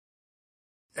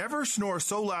Ever snore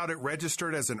so loud it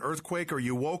registered as an earthquake, or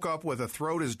you woke up with a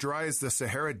throat as dry as the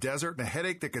Sahara Desert and a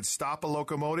headache that could stop a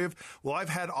locomotive? Well, I've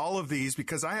had all of these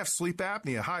because I have sleep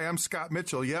apnea. Hi, I'm Scott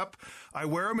Mitchell. Yep, I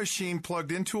wear a machine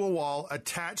plugged into a wall,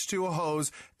 attached to a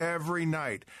hose every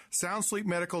night. Sound Sleep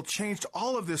Medical changed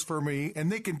all of this for me,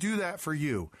 and they can do that for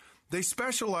you. They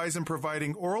specialize in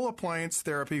providing oral appliance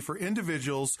therapy for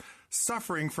individuals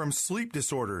suffering from sleep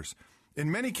disorders. In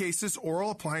many cases,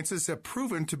 oral appliances have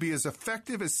proven to be as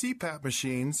effective as CPAP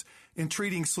machines in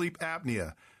treating sleep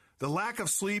apnea. The lack of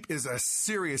sleep is a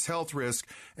serious health risk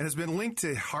and has been linked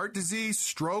to heart disease,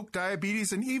 stroke,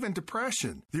 diabetes, and even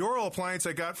depression. The oral appliance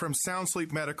I got from Sound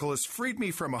Sleep Medical has freed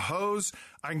me from a hose.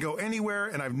 I can go anywhere,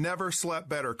 and I've never slept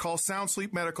better. Call Sound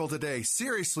Sleep Medical today.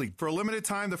 Seriously, for a limited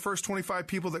time, the first 25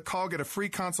 people that call get a free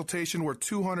consultation worth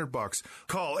 $200.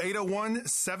 Call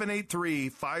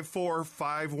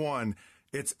 801-783-5451.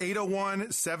 It's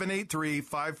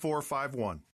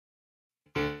 801-783-5451.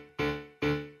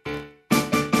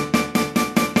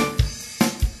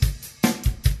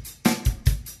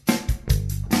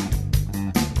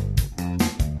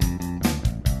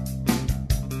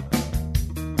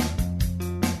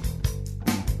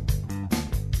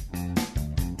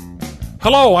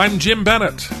 Hello, I'm Jim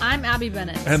Bennett. I'm Abby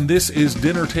Bennett. And this is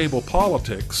Dinner Table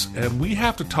Politics, and we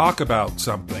have to talk about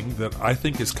something that I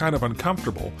think is kind of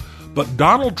uncomfortable, but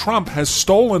Donald Trump has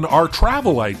stolen our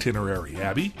travel itinerary,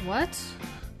 Abby. What?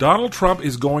 Donald Trump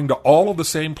is going to all of the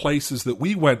same places that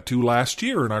we went to last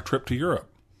year in our trip to Europe.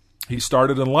 He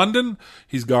started in London,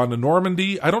 he's gone to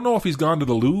Normandy. I don't know if he's gone to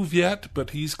the Louvre yet, but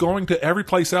he's going to every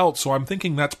place else, so I'm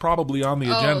thinking that's probably on the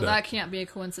agenda. Oh, that can't be a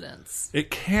coincidence. It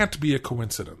can't be a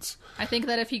coincidence. I think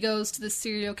that if he goes to the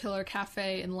serial killer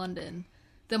cafe in London,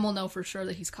 then we'll know for sure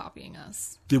that he's copying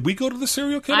us. Did we go to the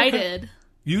serial killer I did.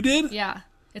 You did? Yeah.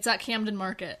 It's at Camden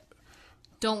Market.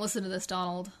 Don't listen to this,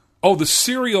 Donald. Oh, the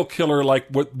serial killer, like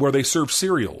where they serve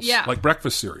cereals. Yeah. Like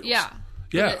breakfast cereals. Yeah.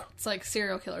 Yeah. It's like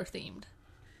serial killer themed.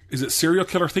 Is it serial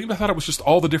killer themed? I thought it was just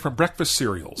all the different breakfast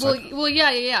cereals. Well,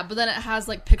 yeah. But then it has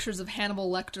like pictures of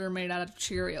Hannibal Lecter made out of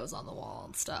Cheerios on the wall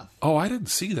and stuff. Oh, I didn't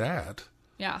see that.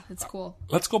 Yeah, it's cool.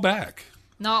 Let's go back.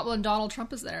 Not when Donald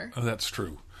Trump is there. Oh, that's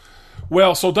true.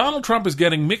 Well, so Donald Trump is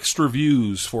getting mixed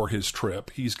reviews for his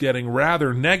trip. He's getting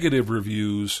rather negative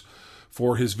reviews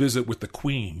for his visit with the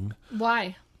Queen.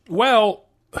 Why? Well,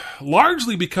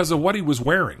 largely because of what he was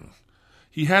wearing.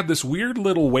 He had this weird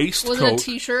little waistcoat. Was it a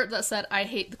T-shirt that said, "I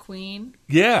hate the Queen"?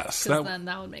 Yes. Then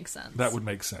that would make sense. That would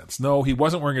make sense. No, he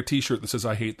wasn't wearing a T-shirt that says,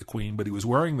 "I hate the Queen," but he was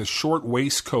wearing this short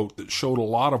waistcoat that showed a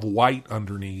lot of white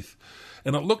underneath,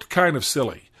 and it looked kind of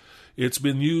silly. It's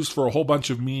been used for a whole bunch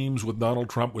of memes with Donald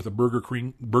Trump with a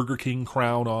Burger King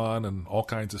crown on and all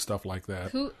kinds of stuff like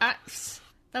that.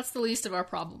 That's the least of our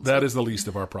problems. That is the least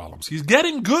of our problems. He's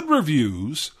getting good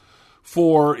reviews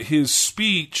for his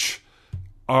speech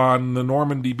on the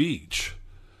Normandy beach,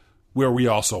 where we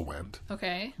also went.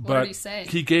 Okay, what did he say?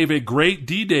 He gave a great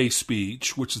D-Day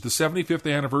speech, which is the 75th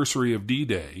anniversary of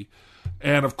D-Day,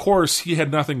 and of course, he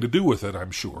had nothing to do with it,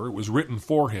 I'm sure. It was written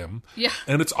for him. Yeah.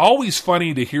 And it's always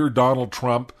funny to hear Donald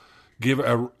Trump give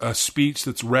a speech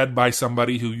that's read by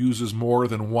somebody who uses more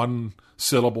than one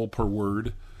syllable per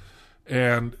word.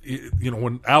 And, you know,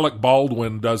 when Alec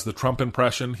Baldwin does the Trump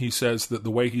impression, he says that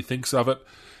the way he thinks of it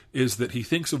is that he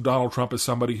thinks of Donald Trump as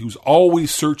somebody who's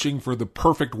always searching for the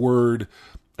perfect word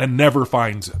and never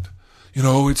finds it. You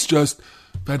know, it's just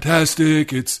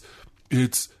fantastic. It's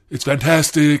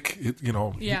fantastic.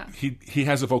 Yeah. He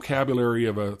has a vocabulary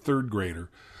of a third grader.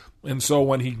 And so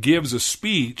when he gives a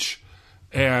speech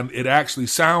and it actually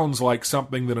sounds like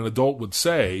something that an adult would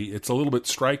say, it's a little bit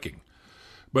striking.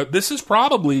 But this is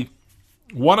probably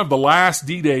one of the last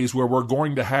D-Days where we're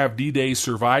going to have D-Day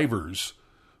survivors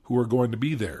who are going to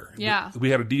be there. Yeah. We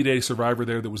had a D-Day survivor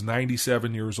there that was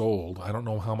 97 years old. I don't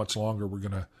know how much longer we're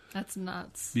going to That's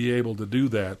nuts. be able to do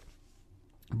that.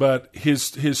 But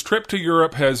his trip to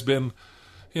Europe has been,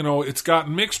 you know, it's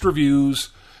gotten mixed reviews.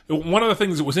 One of the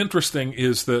things that was interesting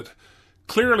is that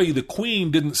clearly the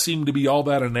Queen didn't seem to be all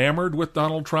that enamored with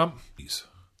Donald Trump.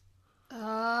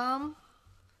 I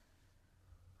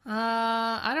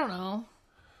don't know.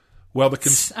 Well,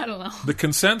 I don't know. The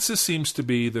consensus seems to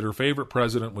be that her favorite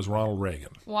president was Ronald Reagan.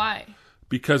 Why?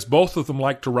 Because both of them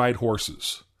like to ride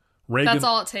horses. Reagan, that's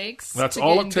all it takes? That's to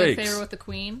all get in it good takes. favor with the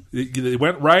Queen? They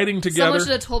went riding together. Someone should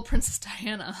have told Princess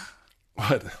Diana.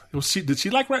 What? Did she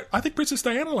like riding? I think Princess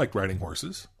Diana liked riding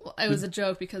horses. Well, it was a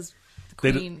joke because the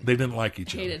Queen they didn't like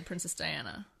each other. hated Princess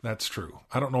Diana. That's true.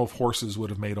 I don't know if horses would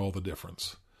have made all the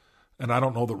difference. And I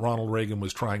don't know that Ronald Reagan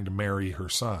was trying to marry her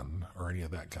son or any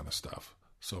of that kind of stuff.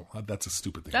 So that's a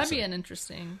stupid thing That'd to say. be an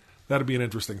interesting That'd be an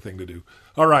interesting thing to do.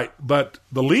 All right, but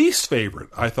the least favorite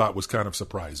I thought was kind of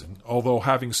surprising. Although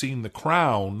having seen The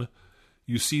Crown,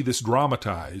 you see this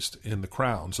dramatized in The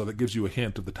Crown, so that gives you a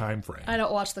hint of the time frame. I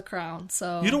don't watch The Crown,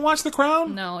 so... You don't watch The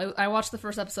Crown? No, I watched the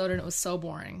first episode and it was so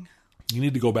boring. You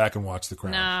need to go back and watch The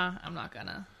Crown. Nah, I'm not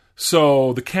gonna.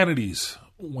 So the Kennedys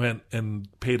went and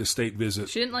paid a state visit.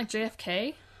 She didn't like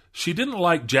JFK? She didn't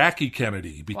like Jackie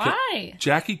Kennedy. Because Why?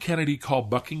 Jackie Kennedy called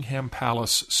Buckingham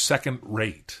Palace second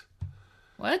rate.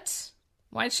 What?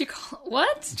 Why'd she call...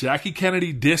 What? Jackie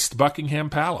Kennedy dissed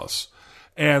Buckingham Palace.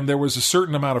 And there was a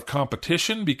certain amount of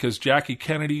competition because Jackie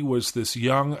Kennedy was this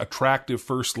young, attractive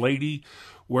first lady,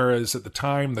 whereas at the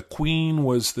time the Queen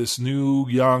was this new,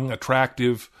 young,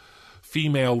 attractive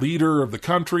female leader of the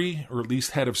country, or at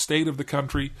least head of state of the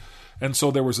country. And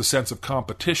so there was a sense of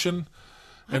competition.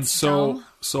 And That's so dumb.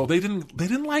 so they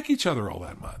didn't like each other all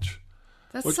that much.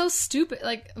 That's so stupid.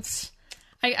 Like,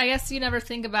 I guess you never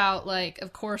think about, like,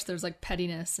 of course there's, like,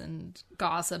 pettiness and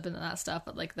gossip and that stuff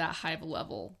at, like, that high of a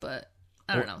level. But,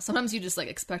 I don't know. Sometimes you just, like,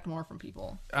 expect more from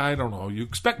people. I don't know. You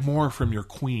expect more from your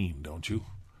queen, don't you?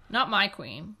 Not my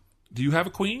queen. Do you have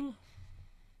a queen?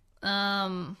 I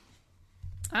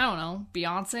don't know.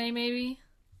 Beyonce, maybe?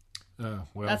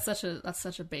 Well, That's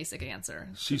such a basic answer.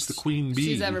 she's the queen bee.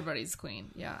 She's everybody's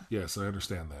queen, yeah. Yes, I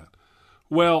understand that.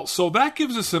 Well, so that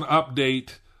gives us an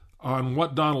update on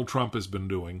what Donald Trump has been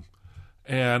doing.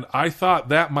 And I thought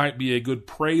that might be a good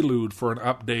prelude for an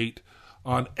update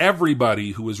on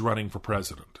everybody who is running for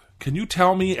president. Can you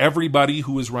tell me everybody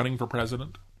who is running for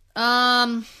president?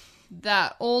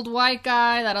 That old white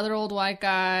guy, that other old white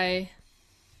guy,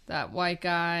 that white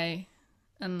guy,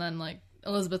 and then, like,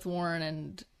 Elizabeth Warren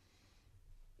and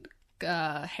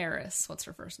Harris. What's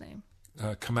her first name?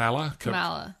 Kamala?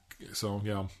 Kamala. So,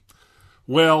 yeah.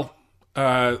 Well,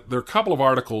 there are a couple of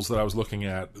articles that I was looking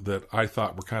at that I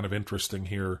thought were kind of interesting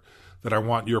here that I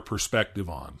want your perspective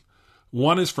on.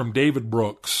 One is from David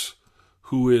Brooks,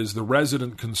 who is the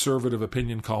resident conservative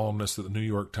opinion columnist at the New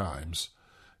York Times.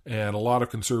 And a lot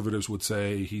of conservatives would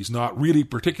say he's not really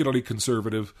particularly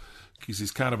conservative because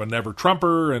he's kind of a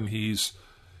never-Trumper, and he's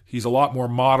a lot more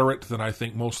moderate than I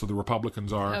think most of the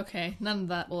Republicans are. Okay, none of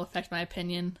that will affect my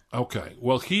opinion. Okay.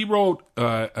 Well, he wrote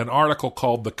an article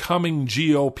called The Coming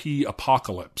GOP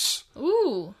Apocalypse.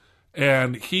 Ooh.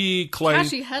 And he claims...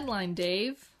 Catchy headline,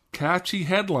 Dave. Catchy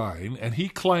headline. And he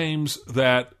claims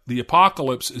that the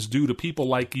apocalypse is due to people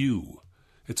like you.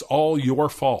 It's all your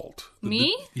fault.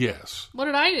 Me? Yes. What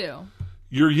did I do?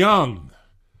 You're young.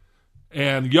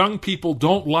 And young people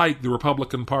don't like the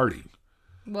Republican Party.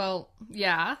 Well,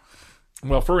 yeah.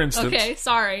 Well, for instance... Okay,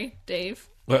 sorry, Dave.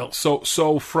 Well,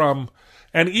 so from...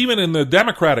 And even in the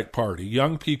Democratic Party,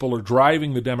 young people are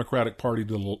driving the Democratic Party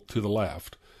to the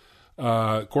left.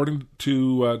 According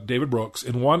to David Brooks,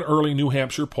 in one early New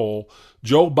Hampshire poll,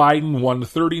 Joe Biden won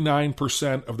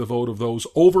 39% of the vote of those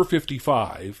over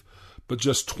 55, but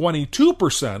just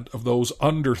 22% of those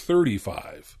under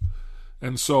 35.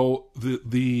 And so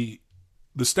the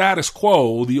status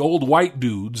quo, the old white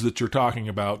dudes that you're talking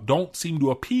about, don't seem to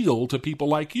appeal to people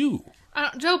like you.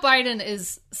 Joe Biden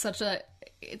is such a...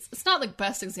 It's not the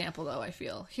best example, though, I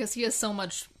feel. Because he has so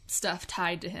much stuff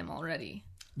tied to him already.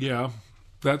 Yeah.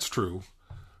 That's true.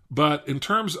 But in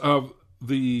terms of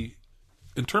the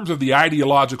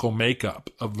ideological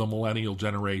makeup of the millennial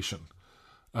generation,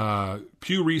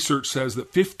 Pew Research says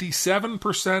that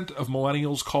 57% of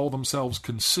millennials call themselves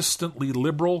consistently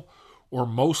liberal or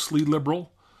mostly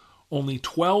liberal. Only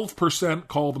 12%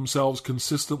 call themselves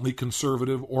consistently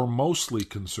conservative or mostly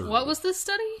conservative. What was this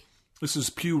study? This is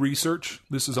Pew Research.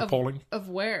 This is a polling. Of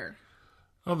where?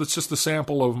 Oh, that's just a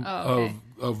sample of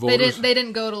voters. They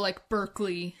didn't go to, like,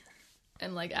 Berkeley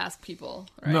and, like, ask people,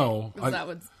 right? No. That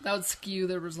would skew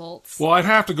the results. Well, I'd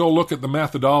have to go look at the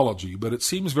methodology, but it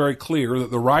seems very clear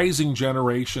that the rising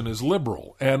generation is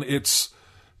liberal. And it's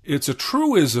a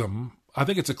truism. I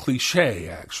think it's a cliche,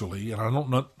 actually, and I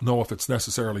don't know if it's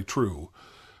necessarily true.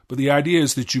 But the idea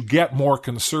is that you get more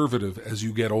conservative as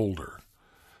you get older.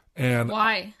 And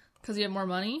why? Because you have more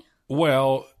money?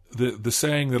 Well, the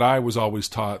saying that I was always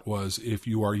taught was, if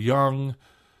you are young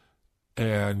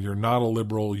and you're not a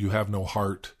liberal, you have no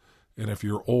heart. And if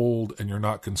you're old and you're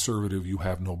not conservative, you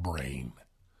have no brain.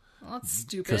 Well, that's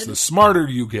stupid. Because the smarter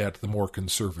you get, the more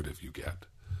conservative you get.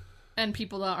 And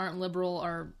people that aren't liberal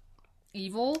are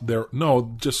evil?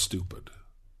 No, just stupid.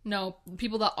 No,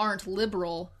 people that aren't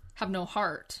liberal have no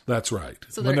heart. That's right.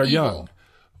 So when they're they're evil. young.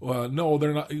 Well, no,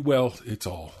 they're not. Well, it's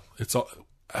all.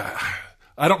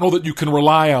 I don't know that you can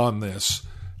rely on this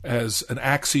as an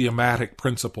axiomatic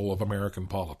principle of American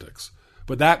politics.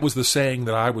 But that was the saying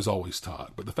that I was always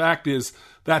taught. But the fact is,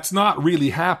 that's not really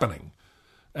happening.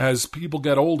 as people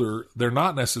get older, they're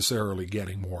not necessarily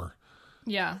getting more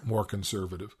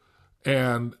conservative.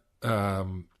 And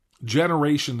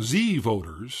Generation Z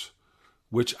voters,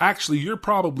 which actually you're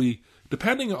probably,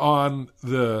 depending on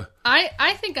the...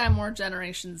 I think I'm more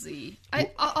Generation Z. I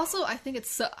think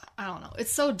it's so... I don't know.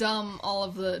 It's so dumb, all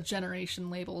of the generation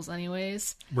labels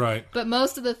anyways. Right. But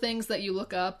most of the things that you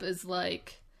look up is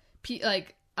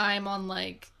I'm on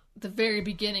the very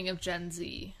beginning of Gen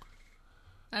Z.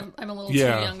 I'm a little too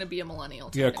young to be a millennial.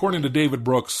 Yeah, according to David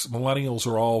Brooks, millennials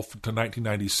are all to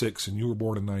 1996, and you were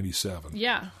born in 97.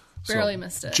 Yeah, barely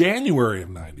missed it. January of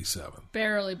 97.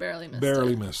 Barely missed it.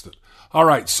 Barely missed it. All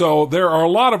right, so there are a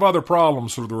lot of other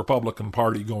problems for the Republican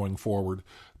Party going forward.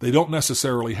 They don't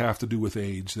necessarily have to do with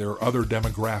age. There are other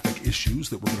demographic issues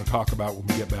that we're going to talk about when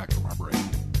we get back from our break.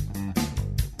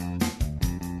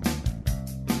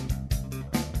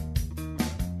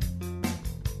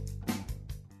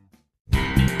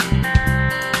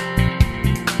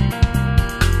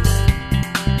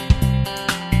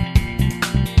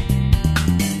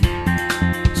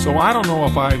 So I don't know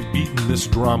if I've beaten this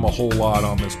drum a whole lot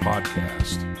on this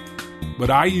podcast,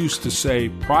 but I used to say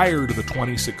prior to the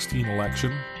 2016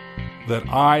 election that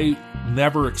I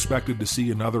never expected to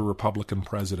see another Republican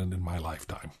president in my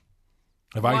lifetime.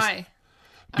 Why?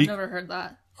 I've never heard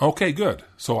that. Okay, good.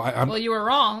 So well, you were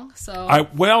wrong. So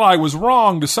I was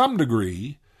wrong to some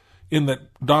degree in that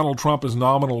Donald Trump is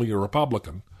nominally a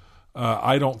Republican.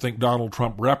 I don't think Donald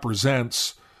Trump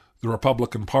represents the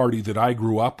Republican Party that I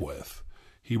grew up with.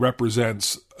 He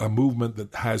represents a movement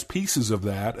that has pieces of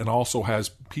that and also has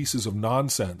pieces of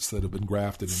nonsense that have been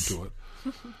grafted into it.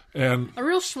 And a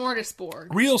real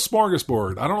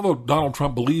smorgasbord. I don't know if Donald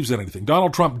Trump believes in anything.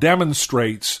 Donald Trump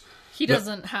demonstrates... He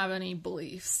doesn't have any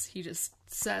beliefs. He just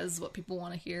says what people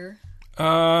want to hear.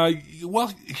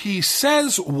 Well, he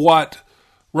says what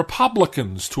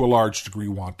Republicans, to a large degree,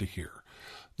 want to hear.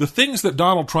 The things that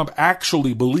Donald Trump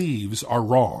actually believes are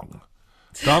wrong.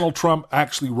 Donald Trump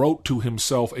actually wrote to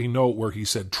himself a note where he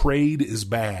said, trade is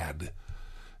bad.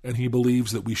 And he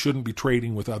believes that we shouldn't be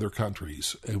trading with other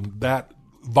countries. And that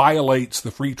violates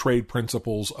the free trade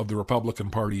principles of the Republican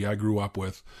Party I grew up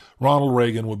with. Ronald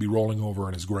Reagan would be rolling over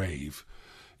in his grave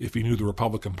if he knew the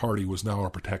Republican Party was now a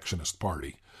protectionist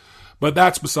party. But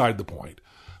that's beside the point.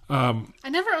 I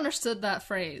never understood that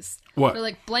phrase. What?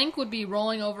 Where, blank would be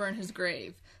rolling over in his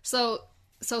grave. So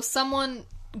someone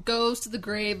goes to the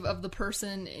grave of the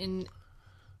person in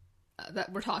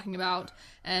that we're talking about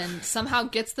and somehow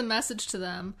gets the message to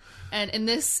them, and in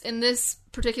this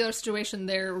particular situation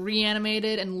they're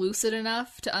reanimated and lucid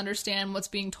enough to understand what's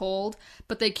being told,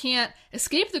 but they can't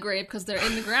escape the grave because they're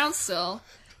in the ground still,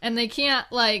 and they can't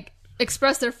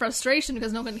express their frustration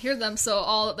because no one can hear them, so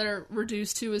all that they're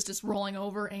reduced to is just rolling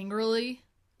over angrily.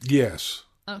 Yes.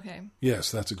 Okay. Yes,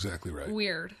 that's exactly right.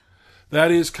 Weird.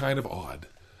 That is kind of odd.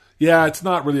 Yeah, it's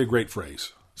not really a great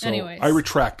phrase. So anyways. I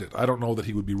retract it. I don't know that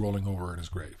he would be rolling over in his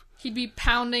grave. He'd be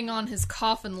pounding on his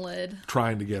coffin lid.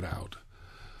 Trying to get out.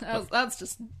 That's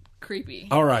just creepy.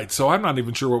 All right, so I'm not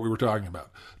even sure what we were talking about.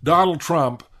 Donald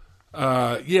Trump,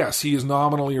 yes, he is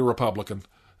nominally a Republican.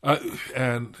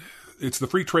 And it's the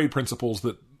free trade principles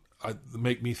that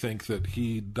make me think that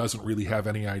he doesn't really have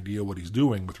any idea what he's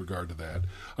doing with regard to that.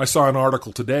 I saw an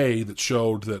article today that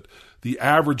showed that the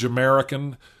average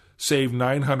American saved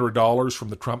 $900 from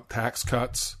the Trump tax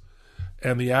cuts,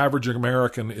 and the average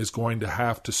American is going to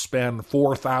have to spend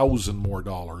 $4,000 more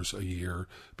a year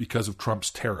because of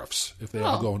Trump's tariffs if they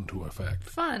all go into effect.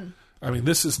 Fun. I mean,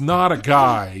 this is not a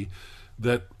guy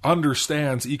that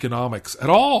understands economics at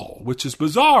all, which is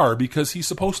bizarre because he's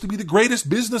supposed to be the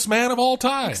greatest businessman of all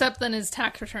time. Except then his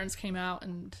tax returns came out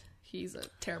and he's a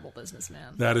terrible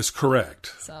businessman. That is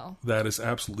correct. So that is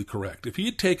absolutely correct. If he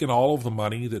had taken all of the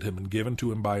money that had been given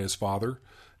to him by his father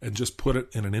and just put it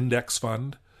in an index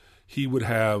fund, he would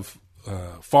have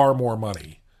far more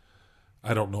money.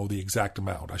 I don't know the exact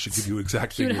amount. I should give you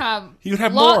exact figure. He would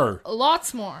have more.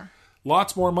 Lots more.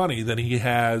 Lots more money than he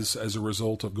has as a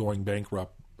result of going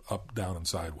bankrupt, up, down, and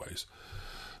sideways.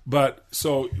 But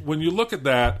so when you look at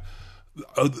that,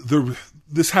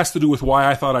 this has to do with why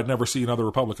I thought I'd never see another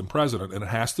Republican president, and it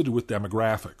has to do with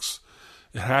demographics.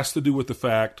 It has to do with the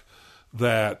fact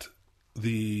that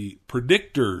the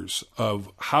predictors of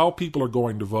how people are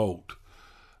going to vote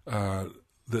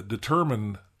that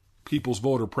determine people's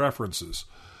voter preferences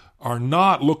are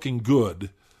not looking good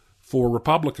for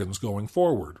Republicans going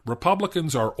forward.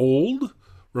 Republicans are old,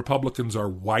 Republicans are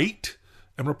white,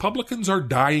 and Republicans are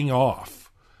dying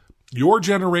off. Your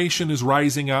generation is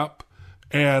rising up,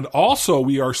 and also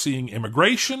we are seeing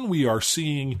immigration, we are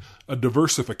seeing a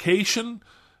diversification,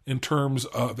 in terms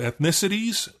of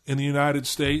ethnicities in the United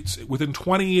States. Within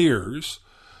 20 years,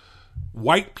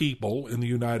 white people in the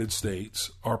United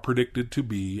States are predicted to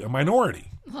be a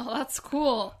minority. Oh, that's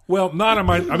cool. Well, not a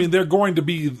minority. I mean, they're going to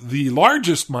be the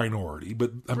largest minority,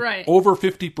 but Right. over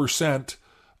 50%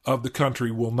 of the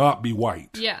country will not be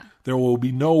white. Yeah. There will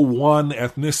be no one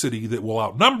ethnicity that will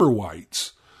outnumber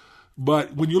whites.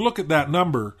 But when you look at that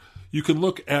number, you can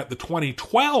look at the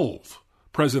 2012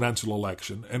 presidential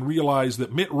election and realize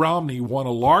that Mitt Romney won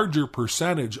a larger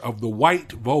percentage of the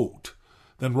white vote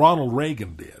than Ronald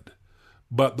Reagan did.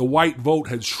 But the white vote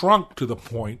had shrunk to the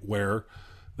point where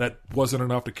that wasn't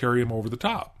enough to carry him over the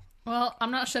top. Well,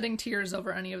 I'm not shedding tears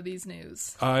over any of these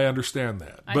news. I understand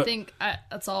that. I think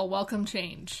that's all welcome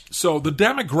change. So the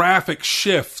demographic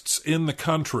shifts in the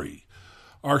country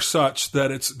are such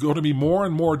that it's going to be more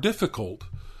and more difficult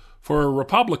for a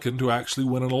Republican to actually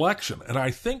win an election. And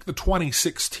I think the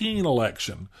 2016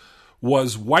 election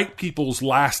was white people's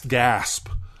last gasp.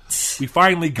 We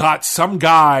finally got some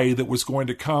guy that was going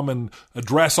to come and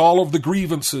address all of the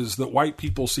grievances that white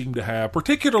people seem to have,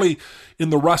 particularly in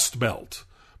the Rust Belt,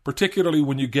 particularly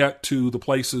when you get to the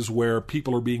places where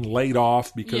people are being laid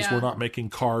off because Yeah. we're not making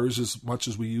cars as much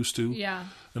as we used to. Yeah.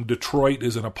 And Detroit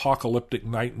is an apocalyptic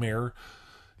nightmare.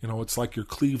 You know, it's like your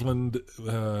Cleveland...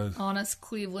 Honest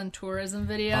Cleveland tourism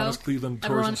video. Honest Cleveland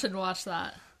Everyone tourism. should watch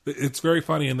that. It's very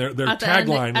funny, and their At the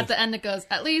tagline end, at is, the end, it goes,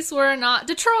 "At least we're not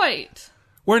Detroit."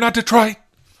 "We're not Detroit."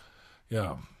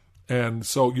 Yeah. And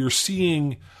so you're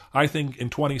seeing, I think in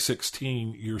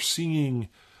 2016, you're seeing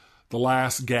the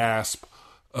last gasp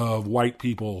of white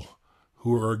people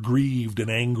who are aggrieved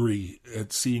and angry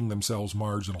at seeing themselves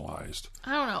marginalized.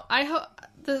 I don't know. I hope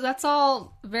that's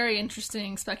all very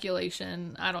interesting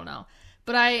speculation. I don't know,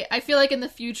 but I feel like in the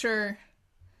future,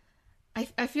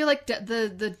 I feel like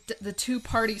the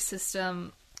two-party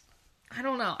system. I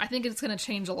don't know. I think it's going to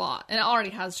change a lot, and it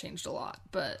already has changed a lot.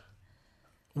 But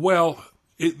Well,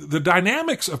 the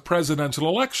dynamics of presidential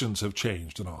elections have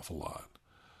changed an awful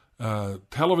lot.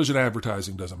 Television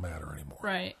advertising doesn't matter anymore.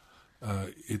 right,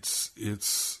 It's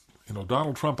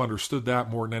Donald Trump understood that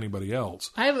more than anybody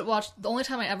else. I haven't watched. The only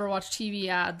time I ever watch TV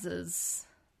ads is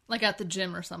like at the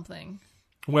gym or something.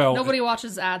 Well, Nobody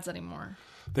watches ads anymore.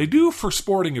 they do for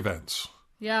sporting events.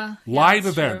 Yeah, Live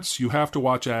that's true. events, you have to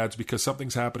watch ads because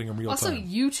something's happening in real Also, time.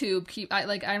 YouTube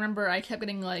I remember I kept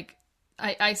getting like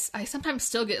I sometimes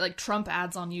still get like Trump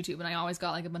ads on YouTube, and I always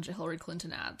got like a bunch of Hillary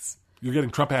Clinton ads. You're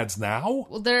getting Trump ads now?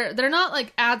 Well, they're not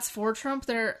like ads for Trump.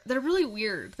 They're really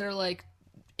weird. They're like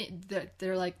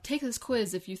take this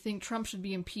quiz if you think Trump should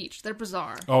be impeached. They're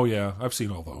bizarre. Oh, yeah. I've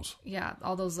seen all those. Yeah,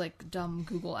 all those like dumb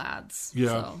Google ads. Yeah.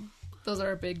 So, those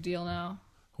are a big deal now.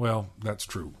 Well, that's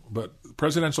true. But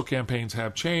presidential campaigns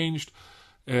have changed.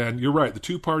 And you're right. The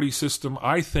two-party system,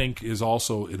 I think, is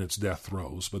also in its death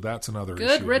throes. But that's another issue.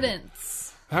 Good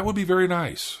riddance. That would be very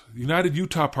nice. The United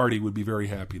Utah Party would be very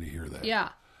happy to hear that. Yeah.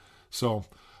 So,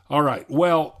 all right.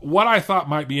 Well, what I thought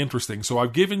might be interesting. So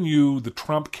I've given you the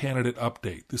Trump candidate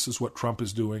update. This is what Trump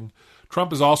is doing.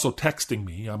 Trump is also texting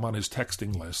me. I'm on his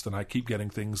texting list, and I keep getting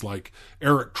things like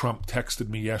Eric Trump texted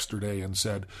me yesterday and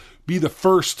said, "Be the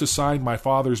first to sign my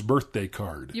father's birthday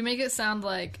card." You make it sound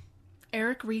like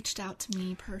Eric reached out to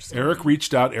me personally. Eric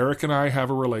reached out. Eric and I have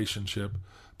a relationship.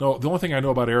 No, the only thing I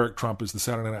know about Eric Trump is the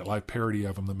Saturday Night Live parody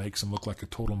of him that makes him look like a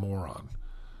total moron,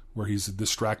 where he's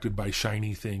distracted by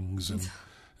shiny things and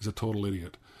is a total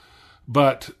idiot.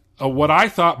 But what I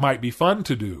thought might be fun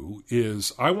to do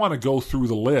is I want to go through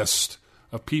the list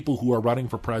of people who are running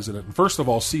for president. And first of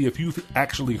all, see if you've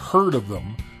actually heard of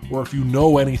them or if you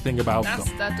know anything about them.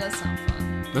 That does sound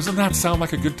fun. Doesn't that sound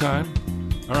like a good time?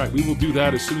 All right, we will do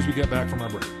that as soon as we get back from our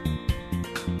break.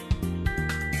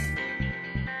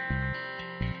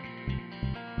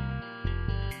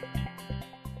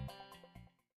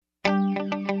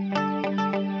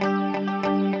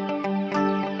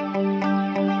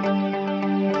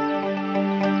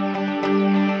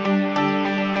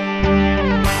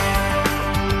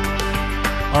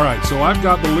 All right, so I've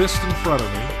got the list in front of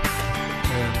me,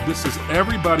 and this is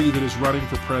everybody that is running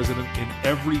for president in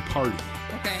every party.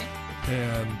 Okay.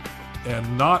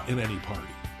 And not in any party.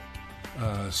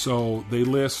 So they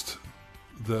list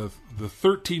the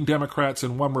 13 Democrats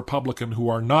and one Republican who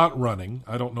are not running.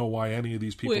 I don't know why any of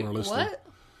these people Wait, are listed. what?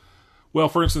 Well,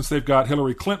 for instance, they've got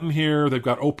Hillary Clinton here. They've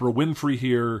got Oprah Winfrey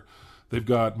here. They've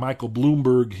got Michael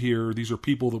Bloomberg here. These are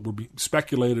people that were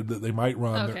speculated that they might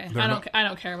run. Okay. They're I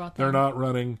don't care about that. they're not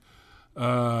running.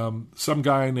 Some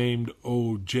guy named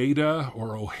Ojeda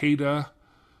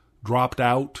dropped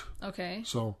out. Okay.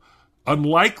 So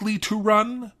unlikely to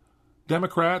run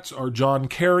Democrats are John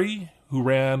Kerry, who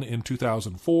ran in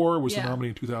 2004, was the Yeah. nominee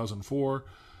in 2004.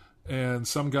 and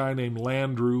some guy named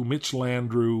Mitch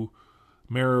Landrieu,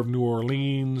 mayor of New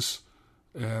Orleans,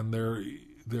 and they're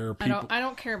people. I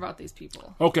don't care about these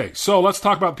people. Okay, so let's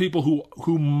talk about people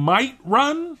who might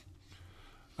run.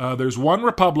 There's one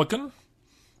Republican,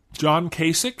 John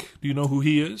Kasich. Do you know who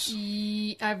he is?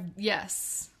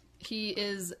 Yes. He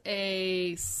is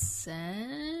a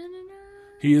senator?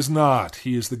 He is not.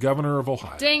 He is the governor of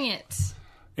Ohio. Dang it.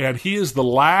 And he is the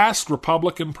last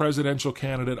Republican presidential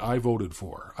candidate I voted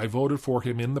for. I voted for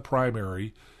him in the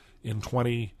primary in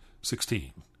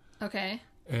 2016. Okay.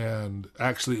 And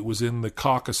actually, it was in the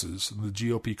caucuses, in the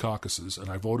GOP caucuses,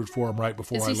 and I voted for him right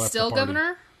before I left the party. Is he still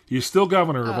governor? He is still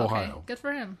governor of Okay. Ohio. Good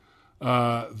for him.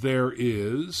 There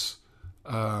is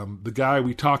the guy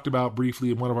we talked about briefly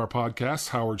in one of our podcasts,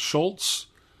 Howard Schultz.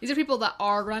 These are people that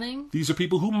are running? These are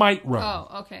people who might run.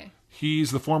 Oh, okay.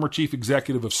 He's the former chief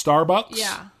executive of Starbucks.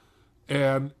 Yeah.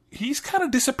 And he's kind of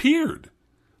disappeared.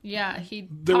 Yeah, he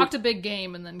talked a big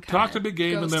game and then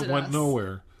went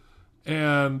nowhere.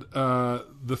 And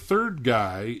the third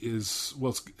guy is,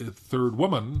 third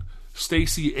woman,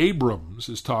 Stacey Abrams,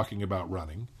 is talking about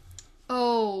running.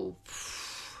 Oh,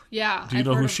 yeah. Do you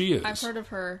know who she is? I've heard of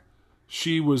her.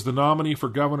 She was the nominee for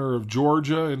governor of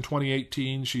Georgia in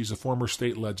 2018. She's a former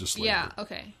state legislator. Yeah,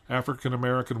 okay.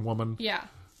 African-American woman. Yeah.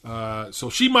 So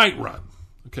she might run.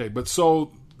 Okay, but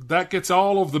so that gets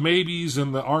all of the maybes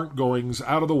and the aren't goings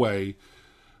out of the way.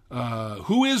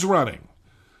 Who is running?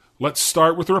 Let's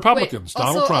start with the Republicans.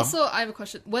 Donald Trump. Also, I have a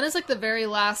question. When is the very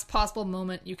last possible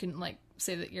moment you can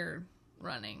say that you're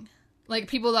running?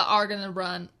 People that are going to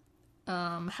run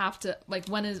have to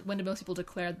when do most people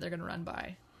declare that they're going to run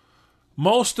by?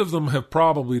 Most of them have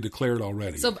probably declared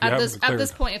already. So at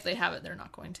this point, if they haven't, they're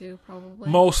not going to probably.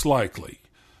 Most likely.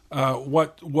 I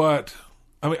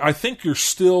think you've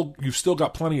still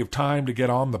got plenty of time to get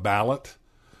on the ballot.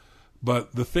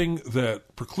 But the thing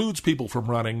that precludes people from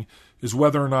running is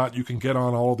whether or not you can get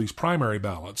on all of these primary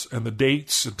ballots, and the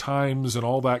dates and times and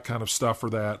all that kind of stuff for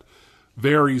that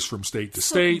varies from state to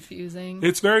state. Confusing.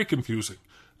 It's very confusing.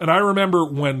 And I remember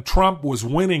when Trump was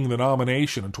winning the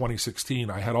nomination in 2016,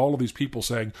 I had all of these people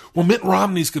saying, well, Mitt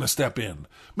Romney's going to step in.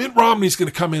 Mitt Romney's going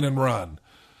to come in and run.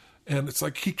 And it's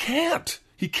like, he can't.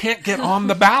 He can't get on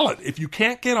the ballot. If you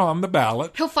can't get on the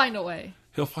ballot... He'll find a way.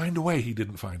 He'll find a way. He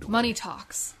didn't find a way. Money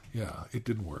talks. Yeah, it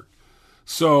didn't work.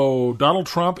 So Donald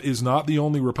Trump is not the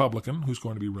only Republican who's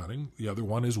going to be running. The other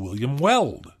one is William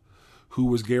Weld, who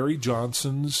was Gary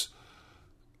Johnson's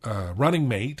running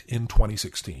mate in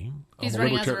 2016. He's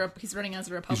running as a Republican. He's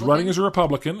running as a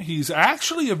Republican. He's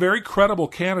actually a very credible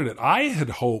candidate. I had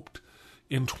hoped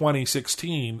in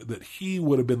 2016 that he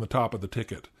would have been the top of the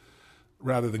ticket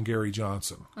rather than Gary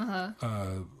Johnson.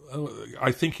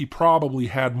 I think he probably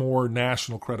had more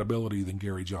national credibility than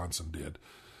Gary Johnson did.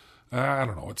 I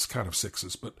don't know. It's kind of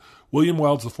sixes. But William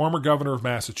Weld's the former governor of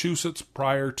Massachusetts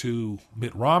prior to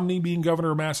Mitt Romney being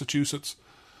governor of Massachusetts.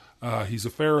 He's a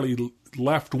fairly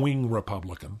left-wing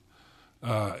Republican.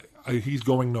 He's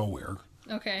going nowhere.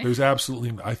 Okay. There's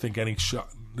absolutely, I think,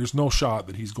 there's no shot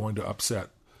that he's going to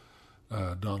upset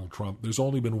Donald Trump. There's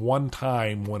only been one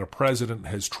time when a president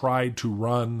has tried to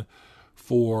run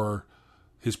for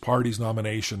his party's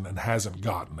nomination and hasn't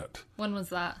gotten it. When was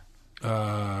that?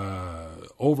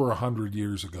 Over 100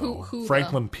 years ago. Who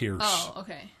Franklin Pierce. Oh,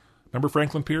 okay. Remember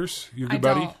Franklin Pierce? Your good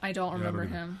buddy? I don't remember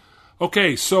him.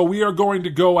 Okay, so we are going to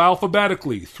go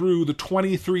alphabetically through the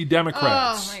 23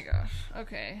 Democrats. Oh my gosh.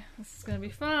 Okay. This is going to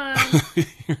be fun.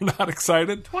 You're not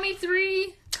excited?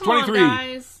 23? Come 23. on,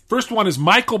 guys. First one is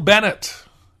Michael Bennett.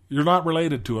 You're not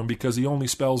related to him because he only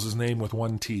spells his name with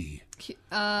one T,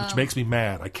 which makes me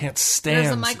mad. I can't stand...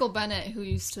 There's a Michael Bennett who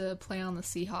used to play on the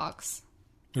Seahawks.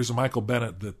 There's a Michael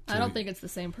Bennett that... I don't think it's the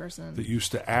same person. That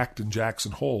used to act in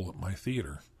Jackson Hole at my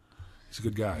theater. He's a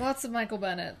good guy. Lots of Michael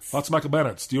Bennetts. Lots of Michael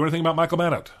Bennetts. Do you know anything about Michael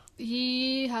Bennett?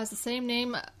 He has the same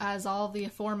name as all the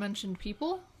aforementioned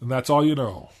people. And that's all you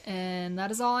know. And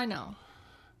that is all I know.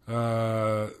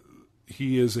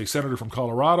 He is a senator from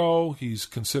Colorado. He's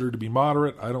considered to be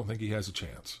moderate. I don't think he has a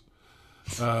chance.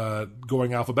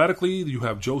 Going alphabetically, you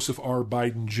have Joseph R.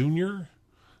 Biden Jr.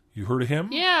 You heard of him?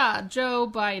 Yeah,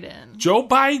 Joe Biden. Joe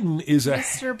Biden is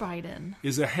Mr. Biden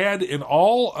is ahead in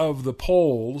all of the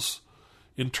polls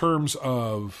in terms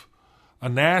of a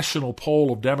national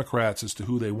poll of Democrats as to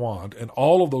who they want, and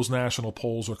all of those national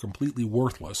polls are completely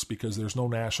worthless because there's no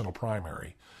national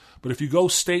primary. But if you go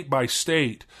state by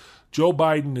state, Joe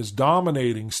Biden is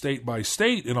dominating state by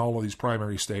state in all of these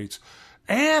primary states,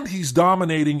 and he's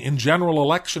dominating in general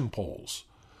election polls.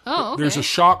 Oh, okay. There's a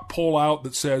shock poll out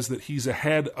that says that he's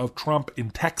ahead of Trump in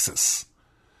Texas,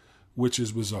 which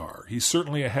is bizarre. He's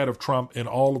certainly ahead of Trump in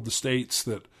all of the states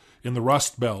that in the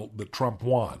Rust Belt that Trump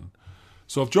won.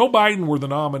 So if Joe Biden were the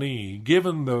nominee,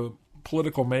 given the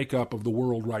political makeup of the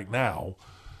world right now,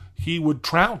 he would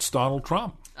trounce Donald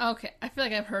Trump. Okay, I feel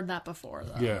like I've heard that before,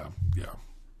 though. Yeah.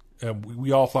 And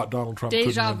we all thought Donald Trump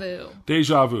Deja couldn't win. vu.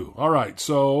 Deja vu. All right,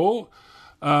 so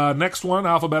next one,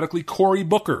 alphabetically, Cory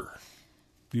Booker.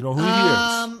 Do you know who he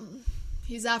is?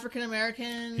 He's African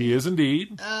American. He is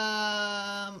indeed.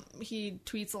 He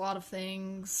tweets a lot of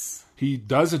things. He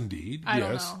does indeed, I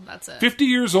yes. don't know. That's it. 50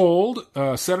 years old,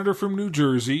 senator from New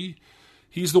Jersey.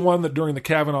 He's the one that during the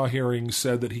Kavanaugh hearings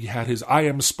said that he had his I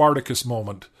am Spartacus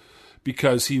moment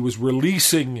because he was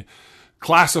releasing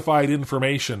classified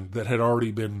information that had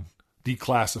already been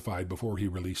declassified before he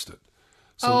released it.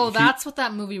 So that's what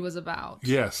that movie was about.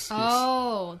 Yes.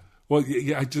 Oh. Well,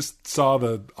 yeah, I just saw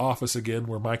The Office again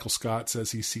where Michael Scott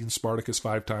says he's seen Spartacus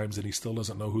 5 times and he still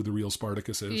doesn't know who the real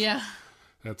Spartacus is. Yeah.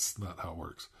 That's not how it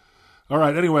works. All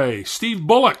right, anyway, Steve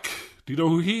Bullock. Do you know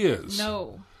who he is?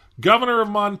 No. Governor of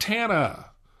Montana.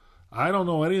 I don't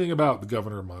know anything about the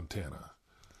governor of Montana.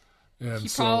 And He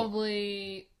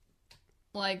probably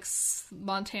likes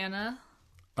Montana.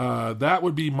 That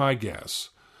would be my guess.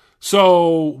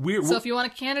 So if you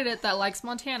want a candidate that likes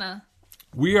Montana,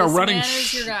 we are this running. man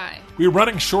is your guy. We're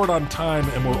running short on time,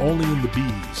 and we're only in the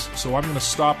B's. So I'm going to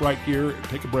stop right here,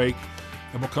 take a break,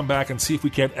 and we'll come back and see if we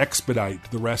can't expedite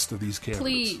the rest of these candidates.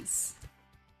 Please.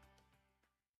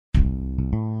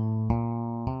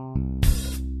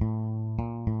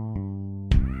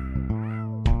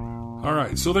 All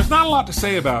right, so there's not a lot to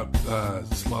say about a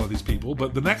lot of these people,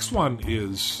 but the next one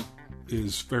is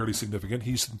fairly significant.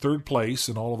 He's in third place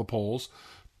in all of the polls.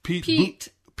 Pete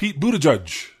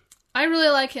Buttigieg. I really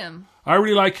like him. I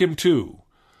really like him too.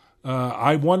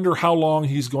 I wonder how long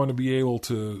he's going to be able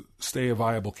to stay a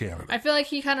viable candidate. I feel like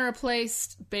he kind of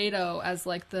replaced Beto as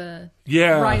like the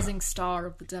rising star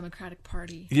of the Democratic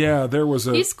Party. Yeah, there was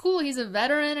He's cool. He's a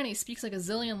veteran and he speaks like a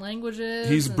zillion languages.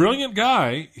 He's a brilliant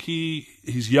guy.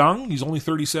 He's young. He's only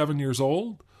 37 years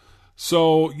old.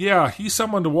 So yeah, he's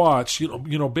someone to watch. You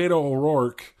know, Beto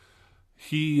O'Rourke.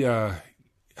 He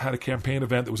had a campaign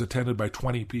event that was attended by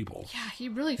 20 people. Yeah, he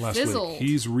really last fizzled. week.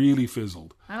 He's really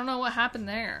fizzled. I don't know what happened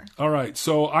there. All right,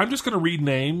 so I'm just going to read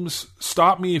names.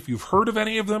 Stop me if you've heard of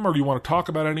any of them or you want to talk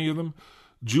about any of them.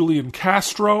 Julian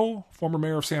Castro, former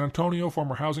mayor of San Antonio,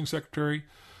 former housing secretary.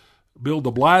 Bill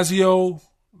de Blasio,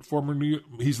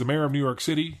 he's the mayor of New York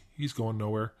City. He's going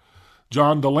nowhere.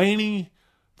 John Delaney,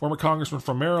 former congressman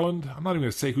from Maryland. I'm not even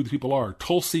going to say who the people are.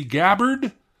 Tulsi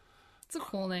Gabbard. It's a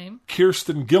cool name.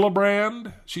 Kirsten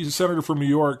Gillibrand. She's a senator from New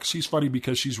York. She's funny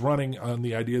because she's running on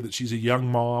the idea that she's a young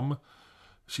mom.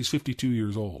 She's 52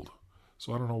 years old.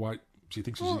 So I don't know why she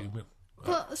thinks she's a young man.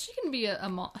 Well, she can be a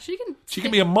mom. She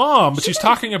can be a mom, but she's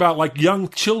talking about like young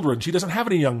children. She doesn't have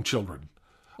any young children.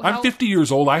 Well, I'm 50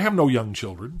 years old. I have no young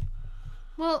children.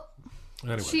 Well,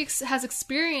 anyway. She has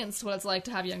experienced what it's like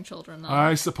to have young children, though.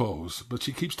 I suppose. But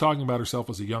she keeps talking about herself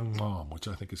as a young mom, which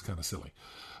I think is kind of silly.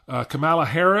 Kamala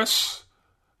Harris,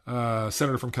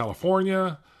 senator from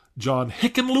California. John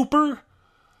Hickenlooper.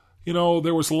 You know,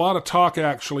 there was a lot of talk,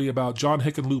 actually, about John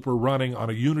Hickenlooper running on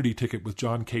a unity ticket with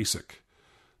John Kasich.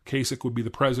 Kasich would be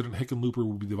the president. Hickenlooper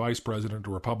would be the vice president, a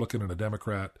Republican and a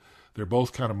Democrat. They're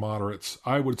both kind of moderates.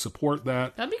 I would support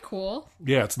that. That'd be cool.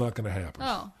 Yeah, it's not going to happen.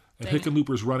 Oh, and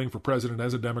Hickenlooper's running for president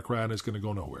as a Democrat and is going to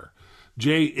go nowhere.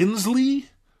 Jay Inslee,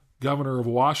 governor of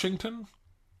Washington.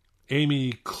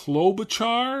 Amy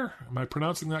Klobuchar, am I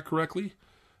pronouncing that correctly?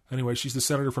 Anyway, she's the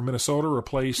senator from Minnesota,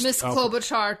 replaced Miss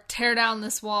Klobuchar, tear down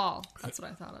this wall. That's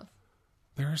what I thought of.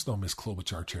 There is no Miss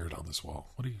Klobuchar tear down this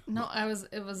wall. What are you? No,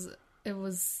 it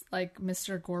was like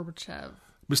Mr. Gorbachev.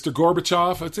 Mr.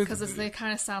 Gorbachev? Because they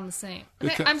kind of sound the same.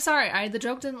 Okay, I'm sorry. The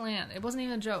joke didn't land. It wasn't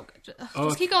even a joke.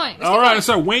 Just keep going. All right,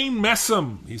 so Wayne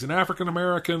Messam. He's an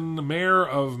African-American mayor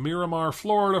of Miramar,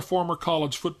 Florida, former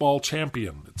college football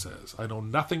champion, it says. I know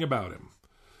nothing about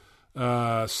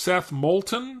him. Seth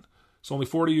Moulton. He's only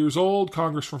 40 years old,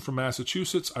 congressman from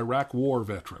Massachusetts, Iraq war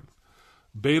veteran.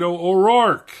 Beto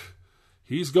O'Rourke.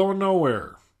 He's going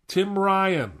nowhere. Tim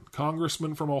Ryan,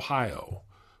 congressman from Ohio.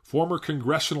 Former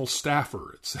congressional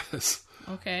staffer, it says.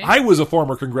 Okay. I was a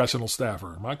former congressional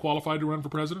staffer. Am I qualified to run for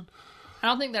president? I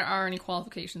don't think there are any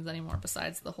qualifications anymore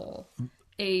besides the whole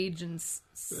age and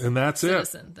that's it.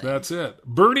 Thing. That's it.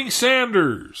 Bernie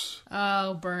Sanders.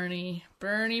 Oh, Bernie.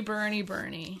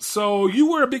 So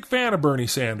you were a big fan of Bernie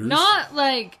Sanders. Not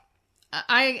like...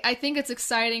 I think it's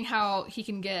exciting how he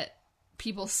can get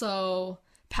people so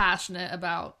passionate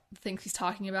about the things he's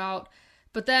talking about.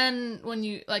 But then when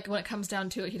it comes down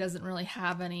to it, he doesn't really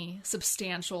have any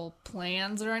substantial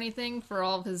plans or anything for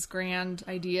all of his grand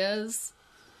ideas.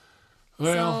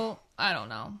 Well, so I don't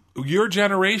know. Your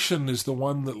generation is the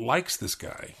one that likes this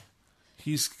guy.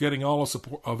 He's getting all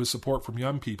of his support from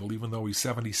young people, even though he's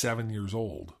 77 years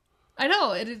old. I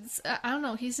know. I don't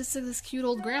know. He's just this cute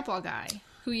old grandpa guy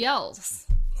who yells.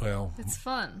 Well, it's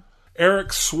fun. Eric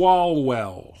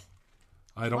Swalwell.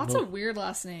 I don't Lots know. of weird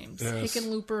last names. Yes.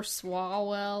 Hickenlooper,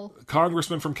 Swalwell.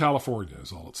 Congressman from California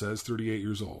is all it says, 38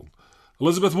 years old.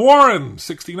 Elizabeth Warren,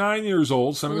 69 years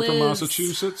old, senator from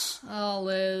Massachusetts. Oh,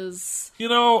 Liz. You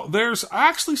know, there's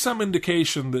actually some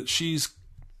indication that she's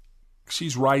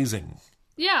rising.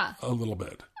 Yeah. A little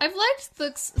bit. I've liked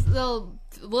the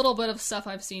little bit of stuff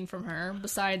I've seen from her,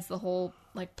 besides the whole,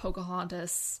 like,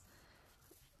 Pocahontas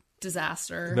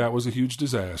disaster. That was a huge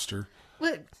disaster.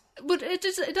 But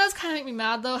it does kind of make me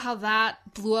mad, though, how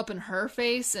that blew up in her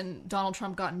face and Donald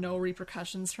Trump got no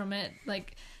repercussions from it.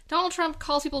 Like, Donald Trump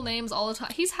calls people names all the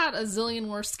time. He's had a zillion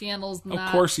worse scandals than that.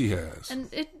 Of course he has. And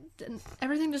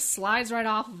everything just slides right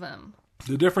off of him.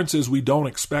 The difference is we don't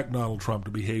expect Donald Trump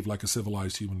to behave like a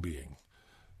civilized human being.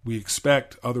 We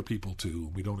expect other people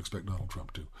to. We don't expect Donald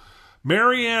Trump to.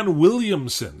 Marianne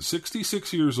Williamson,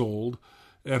 66 years old,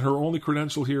 and her only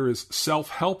credential here is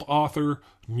self-help author,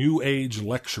 New Age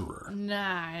lecturer.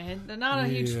 Nah, not a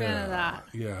huge fan of that.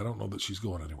 Yeah, I don't know that she's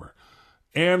going anywhere.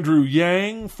 Andrew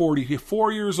Yang,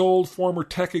 44 years old, former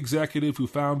tech executive who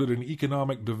founded an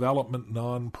economic development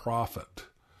nonprofit.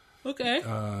 Okay.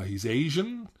 He's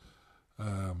Asian.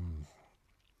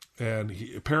 And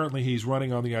apparently he's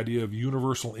running on the idea of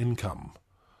universal income.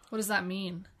 What does that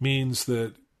mean? Means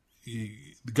that the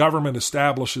government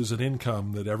establishes an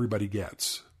income that everybody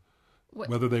gets,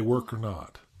 whether they work or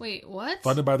not. Wait, what?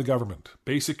 Funded by the government.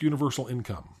 Basic universal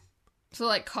income. So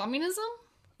like communism?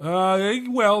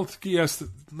 Well, yes,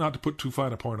 not to put too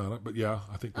fine a point on it, but yeah,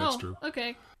 I think that's true.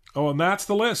 Okay. Oh, and that's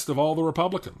the list of all the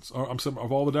Republicans, or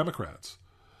of all the Democrats.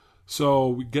 So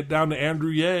we get down to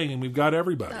Andrew Yang, and we've got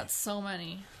everybody. That's so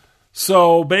many.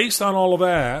 So based on all of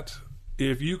that,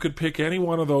 if you could pick any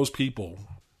one of those people,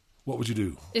 what would you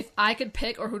do? If I could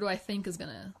pick, or who do I think is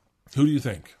gonna? Who do you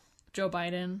think? Joe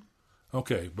Biden.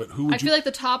 Okay, but who would I feel like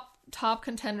the top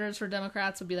contenders for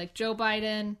Democrats would be like Joe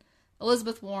Biden,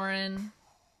 Elizabeth Warren,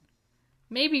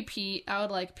 maybe Pete. I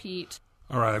would like Pete.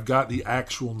 All right, I've got the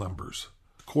actual numbers.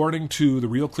 According to the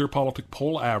Real Clear Politics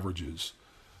poll averages,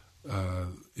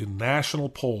 in national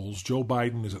polls, Joe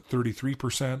Biden is at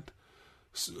 33%.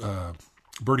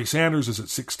 Bernie Sanders is at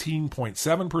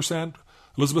 16.7%.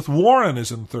 Elizabeth Warren is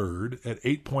in third at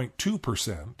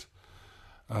 8.2%.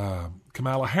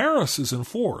 Kamala Harris is in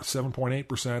fourth,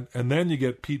 7.8%. And then you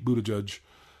get Pete Buttigieg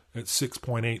at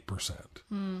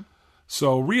 6.8%.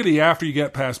 So really, after you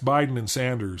get past Biden and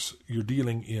Sanders, you're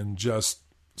dealing in just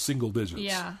single digits.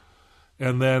 Yeah.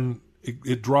 And then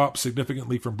it drops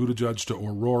significantly from Buttigieg to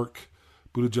O'Rourke.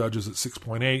 Buttigieg is at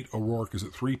 6.8. O'Rourke is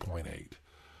at 3.8.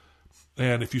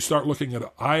 And if you start looking at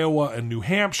Iowa and New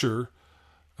Hampshire,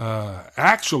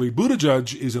 actually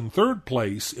Buttigieg is in third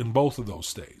place in both of those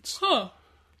states. Huh.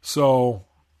 So,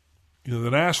 the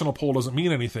national poll doesn't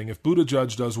mean anything. If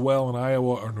Buttigieg does well in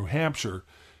Iowa or New Hampshire,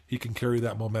 he can carry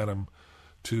that momentum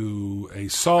to a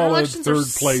solid third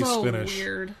place finish.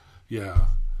 Weird. Yeah.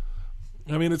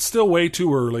 I mean, it's still way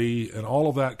too early and all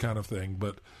of that kind of thing.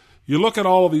 But you look at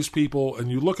all of these people and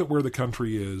you look at where the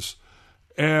country is,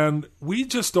 and we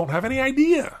just don't have any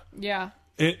idea. Yeah.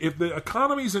 If the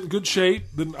economy's in good shape,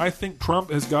 then I think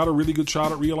Trump has got a really good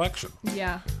shot at re-election.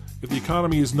 Yeah. If the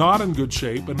economy is not in good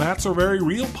shape, and that's a very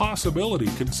real possibility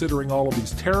considering all of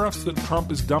these tariffs that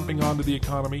Trump is dumping onto the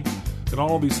economy and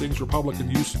all of these things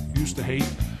Republicans used to hate,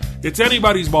 it's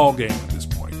anybody's ball game at this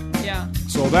point. Yeah.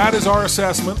 So that is our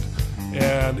assessment.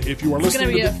 And if you are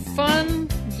listening to... It's going to be a fun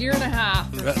year and a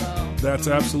half or so. That's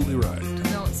absolutely right.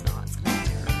 No, it's not. It's going to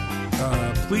be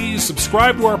terrible. Please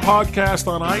subscribe to our podcast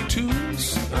on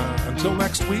iTunes. Until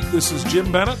next week, this is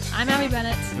Jim Bennett. I'm Abby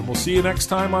Bennett. And we'll see you next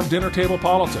time on Dinner Table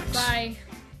Politics. Bye.